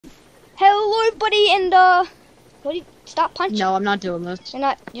everybody, and what do you stop punching? No, I'm not doing this. You're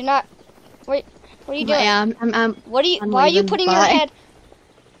not. What are you doing? Yeah, I'm What are you? I'm Why are you leaving. putting your Bye. head?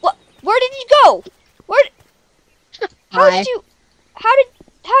 What? Where did you go? Where? How Bye. did you? How did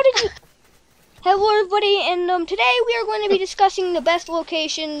you? Hello, everybody, and today we are going to be discussing the best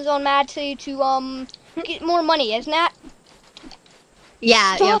locations on Mad City to get more money, isn't that?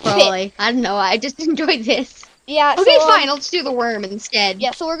 Yeah, Stop probably. I don't know. I just enjoyed this. Yeah. Okay, so, fine. Let's do the worm instead.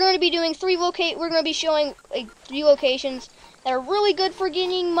 Yeah, so we're going to be doing We're going to be showing like 3 locations that are really good for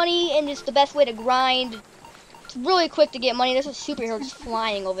getting money and just the best way to grind. It's really quick to get money. There's a superhero just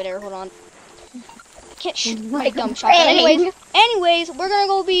flying over there. Hold on. Can't shoot my dumb shot. But anyways, we're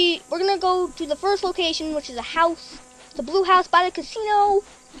gonna go to the first location, which is a house. It's a blue house by the casino.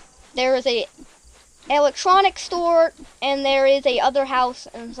 There is a electronics store, and there is a other house,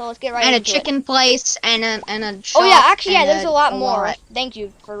 and so let's get right into it. And a chicken place, and a shop. Oh yeah, actually, yeah, there's a lot more. Thank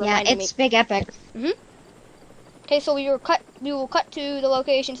you for reminding me. Yeah, it's big epic. Okay, so we will cut to the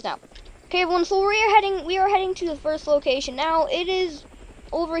locations now. Okay, everyone, so we are heading to the first location now. It is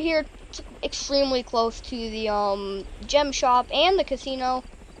over here, extremely close to the gem shop and the casino.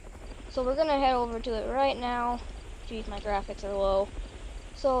 So we're gonna head over to it right now. Jeez, my graphics are low.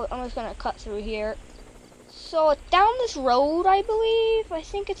 So I'm just gonna cut through here. So it's down this road, I believe. I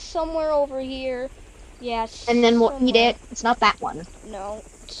think it's somewhere over here. Yes. And then we'll eat it. It's not that one. No,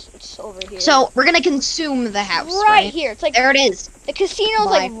 it's over here. So we're gonna consume the house. Right here. It's like there it is. The casino's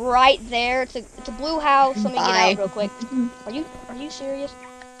like right there. It's a blue house. Let me get Bye. out real quick. Are you serious?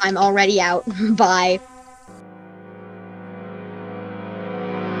 I'm already out. Bye.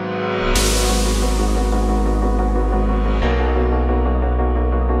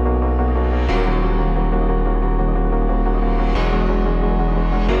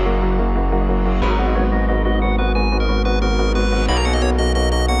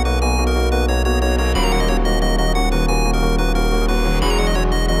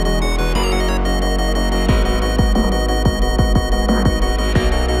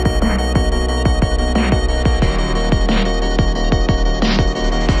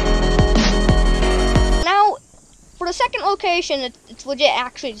 Location, it's legit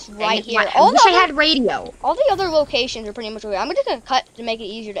actually just right here. I wish I had radio. All the other locations are pretty much over here. I'm just gonna cut to make it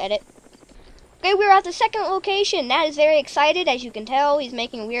easier to edit. Okay, we're at the second location. Nat is very excited, as you can tell. He's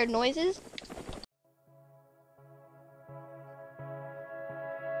making weird noises.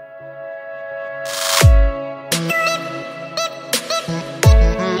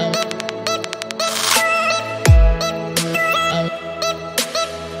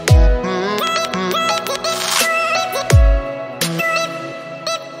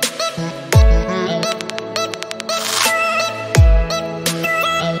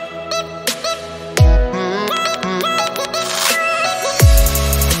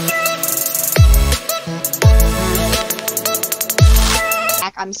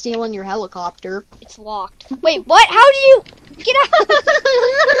 I'm stealing your helicopter. It's locked. Wait, what? How do you get out?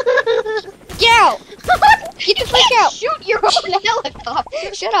 Get out! Get the freak out! Shoot your own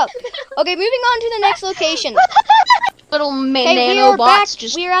helicopter. Shut up. Okay, moving on to the next location. Little Okay, nanobots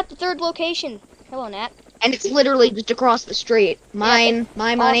just. We are at the third location. Hello, Nat. And it's literally just across the street. Mine,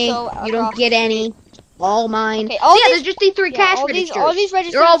 my money. You don't get any. All mine. Okay, there's just these 3 cash registers. All these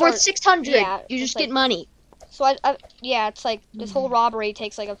registers. They're all worth 600. Yeah, you just get money. So yeah, it's like this whole robbery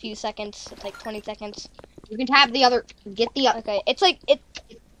takes like a few seconds. It's like 20 seconds. You can have the other. Get the. Okay, it's like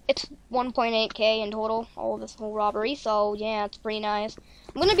it's 1.8k in total. All of this whole robbery. So yeah, it's pretty nice.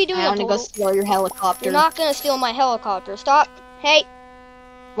 I'm gonna be doing. I want to go steal your helicopter. You're not gonna steal my helicopter. Stop. Hey.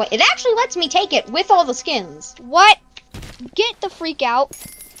 Wait, it actually lets me take it with all the skins. What? Get the freak out.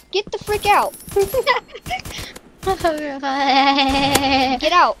 Get the freak out.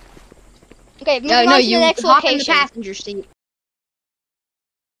 Get out. Okay, moving on to the next hop location. in the passenger seat.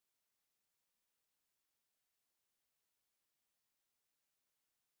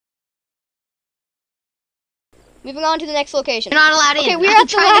 Moving on to the next location. You're not allowed in. Okay, we're at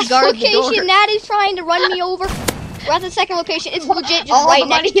the last location. Nat is trying to run me over. We're at the second location. It's legit just right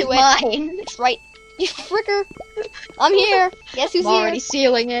next to it. Mine. It's right. You fricker. I'm here. Guess who's I'm already here?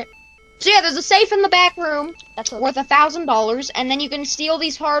 sealing it. So yeah, there's a safe in the back room. That's worth $1,000, and then you can steal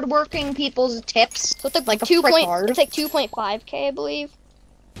these hard-working people's tips. So it's like a frick hard. It's like 2.5k, I believe.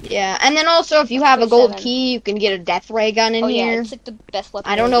 Yeah, and then also if you have a gold key, you can get a death ray gun in here. Yeah, it's like the best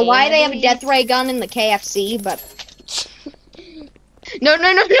weapon. I don't know why they have a death ray gun in the KFC, but no, my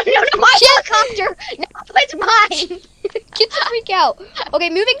helicopter! No, it's mine! Get the freak out. Okay,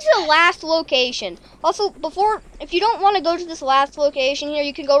 moving to the last location. Also, if you don't want to go to this last location here,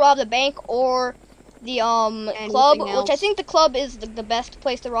 you can go rob the bank, or the club, which I think the club is the best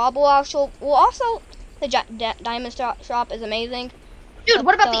place to rob. Well, also the diamond shop is amazing. Dude,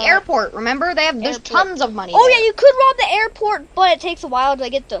 what about the airport? Remember, there's tons of money. Oh there. yeah, you could rob the airport, but it takes a while to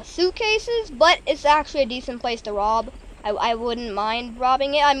get the suitcases. But it's actually a decent place to rob. I wouldn't mind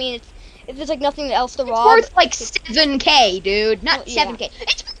robbing it. I mean, if there's like nothing else to rob, it's worth like 7K, dude. Not 7K.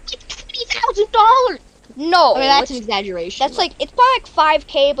 It's $20,000. No, I mean, that's an exaggeration. That's like it's probably like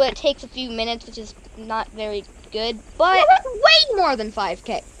 5K, but it takes a few minutes, which is not very good. But way more than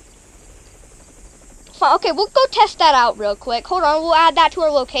 5K. Okay, we'll go test that out real quick. Hold on, we'll add that to our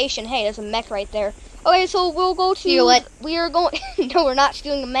location. Hey, there's a mech right there. Okay, so we'll go to... Steal it. We are going... No, we're not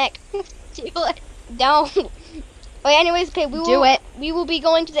stealing a mech. Steal it. Down. Okay, anyways, okay, we will be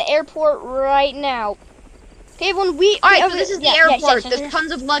going to the airport right now. Okay, everyone, Alright, so this is the airport. There's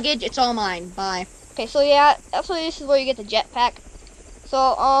tons of luggage. It's all mine. Bye. Okay, so yeah, actually this is where you get the jetpack.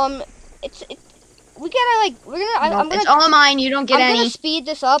 So, we gotta, like, it's all mine. You don't get any. I'm gonna speed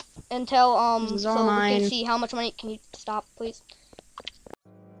this up until, this is so all mine. we can see how much money. Can you stop, please?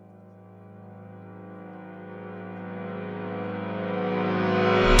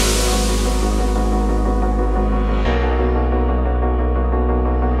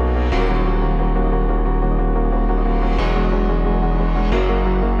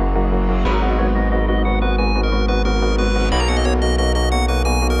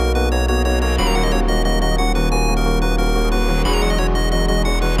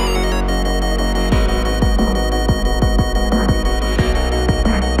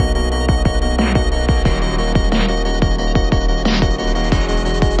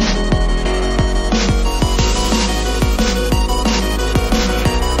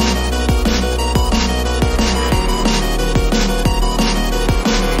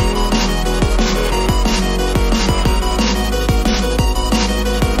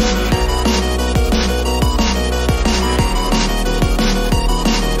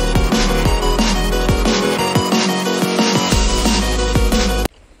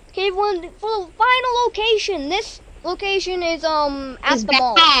 For the final location, this location is at the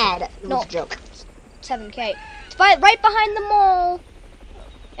mall. No joke. 7K. It's right behind the mall,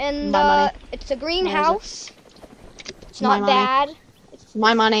 and it's a greenhouse. It's not bad. It's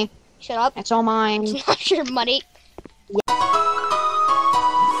my money. Shut up. It's all mine. It's not your money.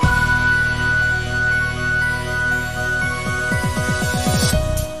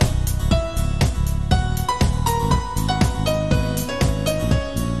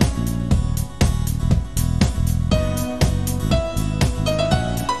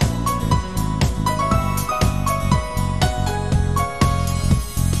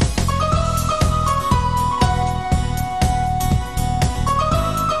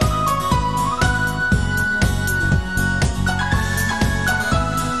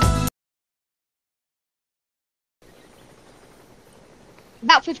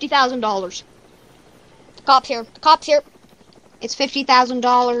 About $50,000. The cop's here. The cop's here. It's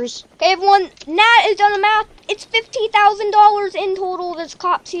 $50,000. Okay, everyone. Nat has done the math. It's $50,000 in total. There's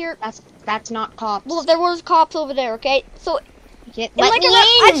cops here. That's not cops. Well, there was cops over there. Okay, so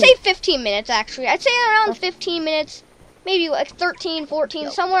I'd say 15 minutes actually. I'd say around 15 minutes, maybe like 13,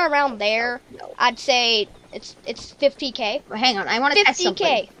 14, somewhere around there. No. I'd say it's 50K. Well, hang on, I want to test something.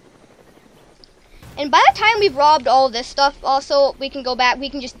 50K. And by the time we've robbed all this stuff, also we can go back. We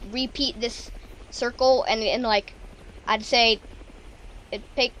can just repeat this circle and like, I'd say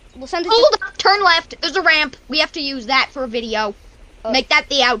we'll send it. Hold up, turn left. There's a ramp. We have to use that for a video. Make that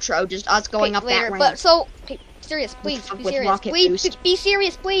the outro. Just us going up that ramp. But so, serious, please. Be serious. Please be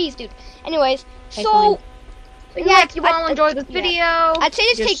serious, please, dude. Anyways, so yeah, if you want to enjoy this video, I'd say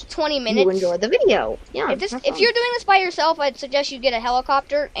this takes 20 minutes. You enjoy the video. Yeah. If you're doing this by yourself, I'd suggest you get a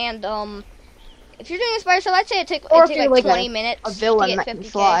helicopter. And if you're doing this by yourself, I'd say it take like 20 minutes. A villain that can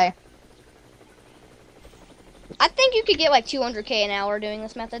fly. I think you could get like 200K an hour doing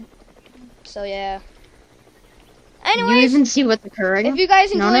this method. So yeah. Anyways, you even see what's occurring. If you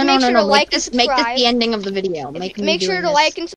guys enjoyed, make sure to like and subscribe. Make this the ending of the video. Make sure to like and